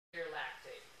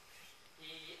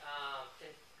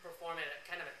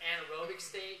aerobic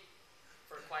state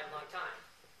for quite a long time.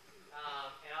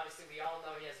 And obviously we all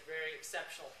know he has very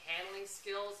exceptional handling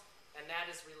skills, and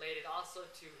that is related also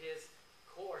to his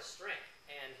core strength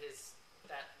and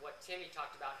what Timmy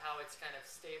talked about, how it's kind of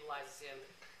stabilizes him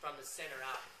from the center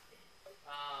out.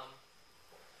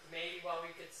 Maybe what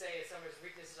we could say is some of his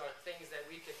weaknesses are things that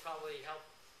we could probably help,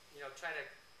 try to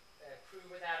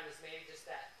improve with him, is maybe just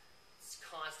that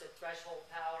constant threshold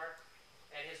power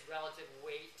and his relative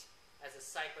weight as a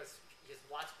cyclist, his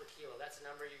watts per kilo. That's a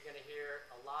number you're going to hear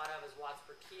a lot of, is watts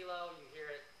per kilo. You hear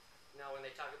it, when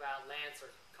they talk about Lance or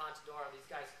Contador, these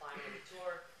guys climbing in the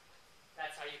Tour.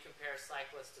 That's how you compare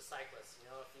cyclist to cyclist.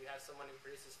 If you have someone who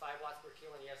produces 5 watts per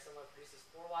kilo and you have someone who produces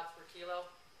 4 watts per kilo,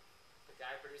 the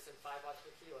guy producing 5 watts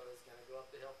per kilo is going to go up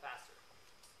the hill faster.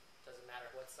 Doesn't matter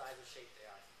what size or shape they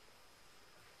are.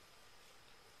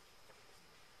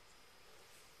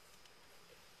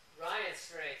 Ryan's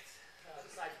strength,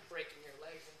 besides breaking your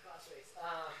legs in cross race,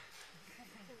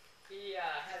 he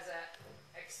has an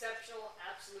exceptional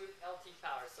absolute LT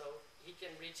power. So he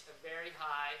can reach a very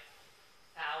high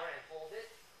power and hold it.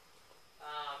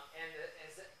 And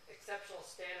his exceptional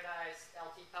standardized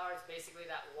LT power is basically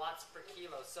that watts per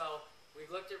kilo. So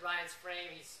we've looked at Ryan's frame.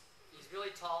 He's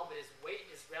really tall, but his weight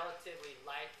is relatively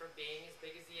light for being as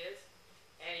big as he is.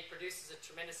 And he produces a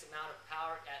tremendous amount of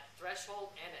power at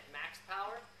threshold and at max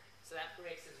power. So that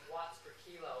makes his watts per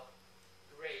kilo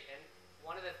great. And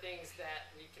one of the things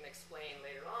that we can explain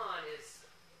later on is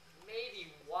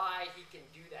maybe why he can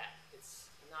do that. It's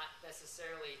not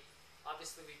necessarily,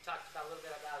 obviously we've talked about a little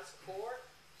bit about his core.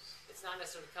 It's not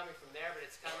necessarily coming from there, but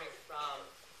it's coming from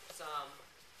some,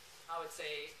 I would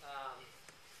say,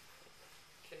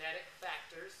 kinetic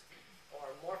factors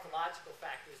or morphological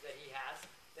factors that he has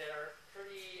that are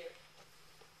pretty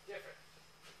different.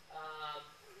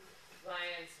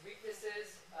 Ryan's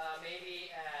weaknesses,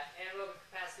 maybe anaerobic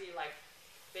capacity, like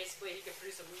basically he can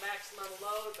produce a maximum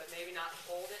load, but maybe not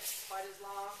hold it quite as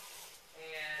long,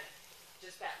 and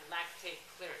just that lactate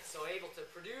clearance. So able to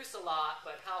produce a lot,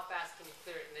 but how fast can he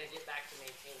clear it and then get back to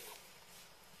maintaining it?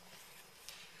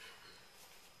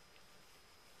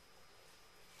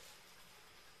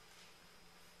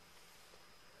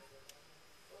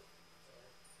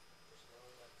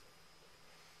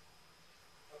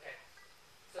 Okay.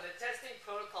 So the testing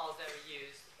protocols that we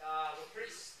used were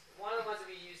one of the ones that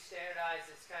we used standardized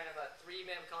is kind of a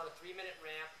 3-minute, we call it a 3-minute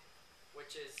ramp,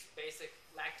 which is basic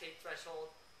lactate threshold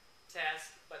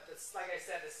test. But this, like I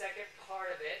said, the second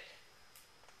part of it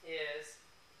is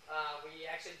we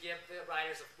actually give the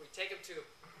riders, we take them to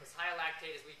as high a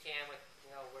lactate as we can with,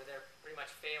 where they're pretty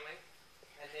much failing.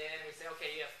 And then we say,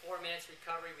 okay, you have 4 minutes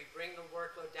recovery. We bring the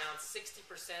workload down 60%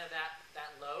 of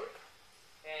that load.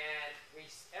 And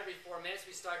every 4 minutes,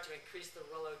 we start to increase the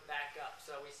load back up.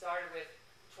 So we started with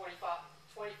 25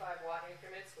 watt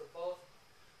increments for both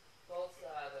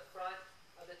the front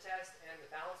of the test and the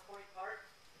balance point part.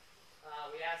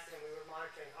 We asked them, we were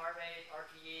monitoring heart rate,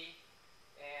 RPE,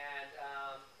 and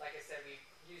like I said, we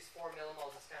used 4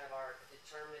 millimoles as kind of our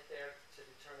determinant there to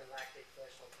determine lactate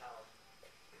threshold power.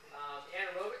 The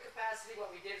anaerobic capacity, what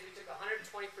we did is we took 120%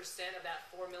 of that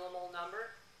 4 millimole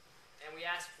number, and we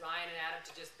asked Ryan and Adam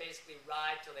to just basically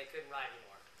ride till they couldn't ride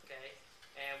anymore, okay?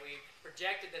 And we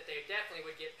projected that they definitely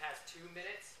would get past 2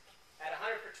 minutes. At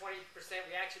 120%,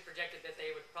 we actually projected that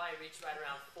they would probably reach right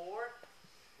around 4,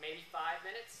 maybe 5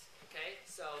 minutes, okay?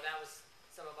 So that was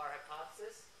some of our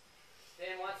hypothesis.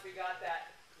 Then once we got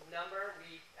that number,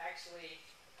 we actually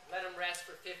let them rest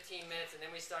for 15 minutes, and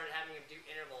then we started having them do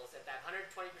intervals at that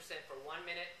 120% for 1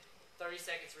 minute, 30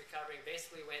 seconds recovery, and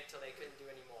basically went till they couldn't do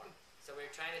any more. So we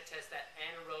were trying to test that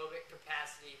anaerobic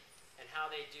capacity and how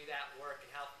they do that work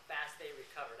and how fast they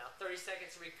recover. Now, 30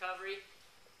 seconds of recovery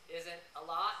isn't a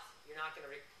lot. You're not going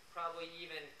to probably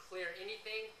even clear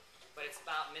anything, but it's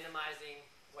about minimizing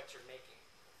what you're making.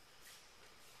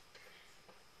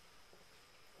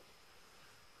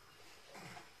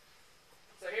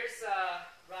 So here's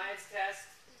Ryan's test.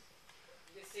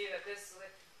 You can see that this,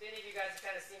 if any of you guys have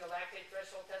kind of seen a lactate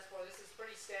threshold test before, this is a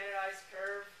pretty standardized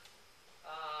curve.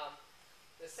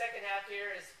 The second half here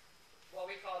is what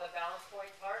we call the balance point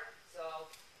part. So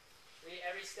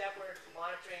every step we're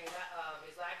monitoring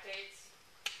his lactates.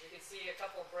 You can see a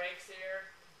couple of breaks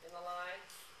here in the line.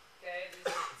 Okay, these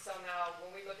are somehow,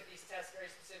 when we look at these tests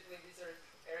very specifically, these are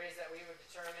areas that we would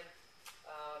determine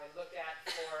and look at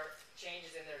for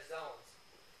changes in their zones.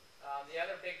 The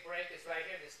other big break is right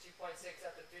here, this 2.6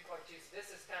 up to 3.2. So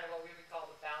this is kind of what we would call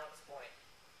the balance point.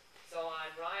 So on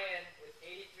Ryan with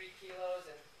 83 kilos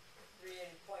and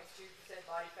 3.2%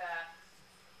 body fat,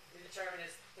 we determined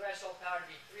his threshold power to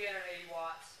be 380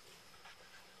 watts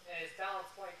and his balance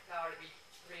point power to be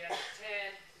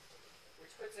 310,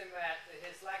 which puts him at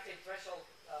his lactate threshold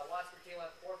watts per kilo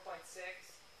at 4.6,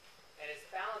 and his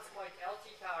balance point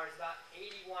LT power is about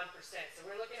 81%. So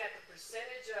we're looking at the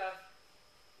percentage of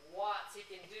watts he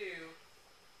can do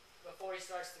before he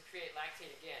starts to create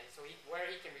lactate again. So where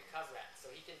he can recover at. So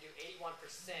he can do 81%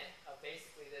 of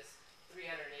basically this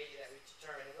 380 that we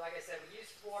determined. And like I said, we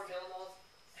used 4 millimoles.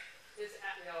 His,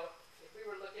 if we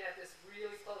were looking at this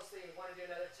really closely and wanted to do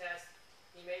another test,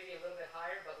 he may be a little bit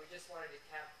higher, but we just wanted to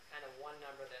have kind of one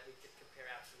number that we could compare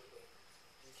absolutely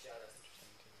to each other.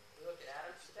 We look at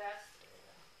Adam's test.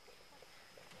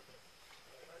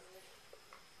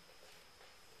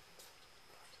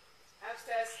 Adam's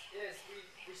test is,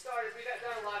 we've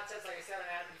done a lot of tests, like I said, on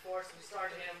Adam before, so we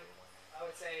started him, I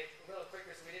would say, a little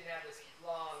quicker, so we didn't have this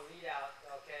long lead out,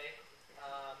 okay?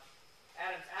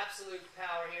 Adam's absolute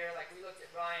power here, like we looked at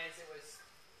Ryan's, it was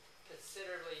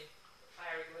considerably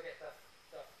higher. We can look at the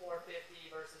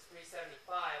 450 versus 375,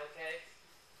 okay?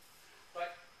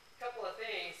 But a couple of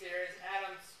things here is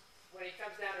Adam's, when he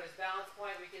comes down to his balance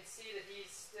point, we can see that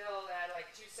he's still at like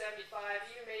 275,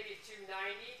 even maybe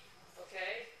 290,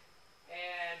 okay?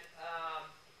 And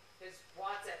his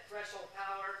watts at threshold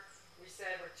power, we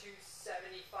said were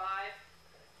 275.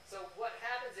 So what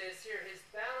happens is here, his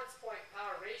balance point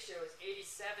power ratio is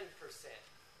 87%.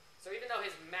 So even though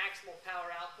his maximal power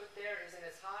output there isn't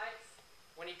as high,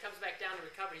 when he comes back down to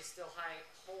recover, he's still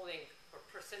holding, or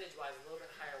percentage-wise, a little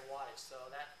bit higher wattage. So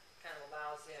that kind of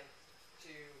allows him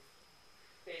to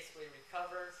basically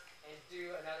recover and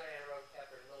do another anaerobic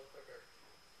effort a little quicker.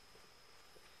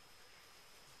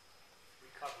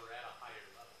 Recover at a higher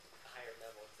level. A higher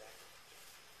level, exactly.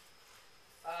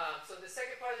 So the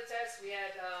second part of the test, we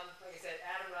had, like I said,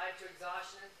 Adam ride to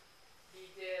exhaustion.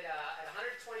 He did at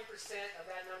 120% of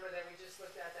that number that we just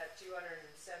looked at, that 275.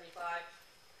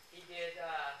 He did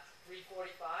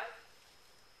 345.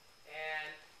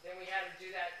 And then we had him do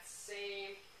that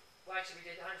same, well actually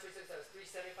we did 126, that was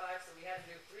 375. So we had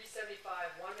him do 375,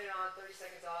 1 minute on, 30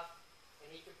 seconds off.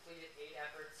 And he completed 8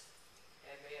 efforts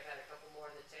and may have had a couple more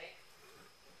in the tank.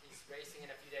 He's racing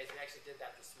in a few days. We actually did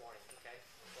that this morning, okay?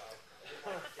 So I didn't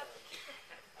want to kill him.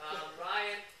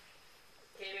 Ryan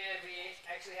came in, we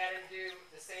actually had him do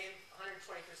the same 120%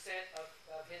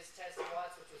 of his tested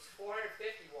watts, which was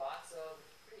 450 watts, so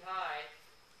pretty high.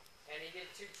 And he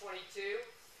did 222.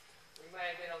 We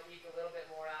might have been able to eke a little bit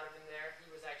more out of him there.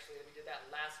 He was actually, we did that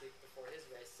last week before his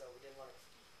race, so we didn't want to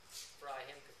fry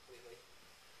him completely.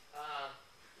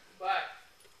 But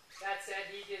that said,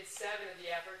 he did 7 of the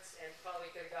efforts and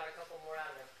probably could have got a couple more out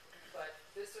of him. But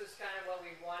this was kind of what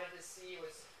we wanted to see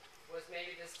was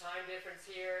maybe this time difference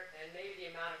here and maybe the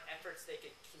amount of efforts they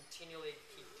could continually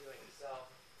keep doing. So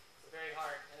it's a very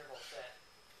hard interval set.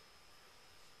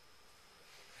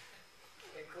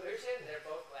 Conclusion, they're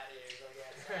both gladiators, I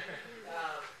guess.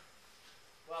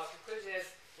 Well, conclusion is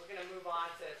we're going to move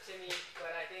on to Timmy,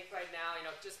 but I think right now,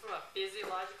 just from a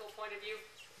physiological point of view,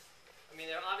 I mean,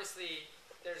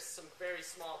 there's some very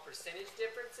small percentage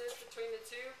differences between the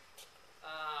two.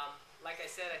 Like I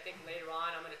said, I think later on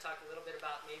I'm going to talk a little bit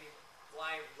about maybe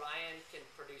why Ryan can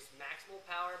produce maximal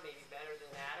power maybe better than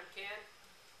Adam can.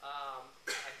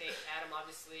 I think Adam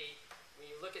obviously, when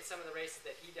you look at some of the races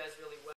that he does really well,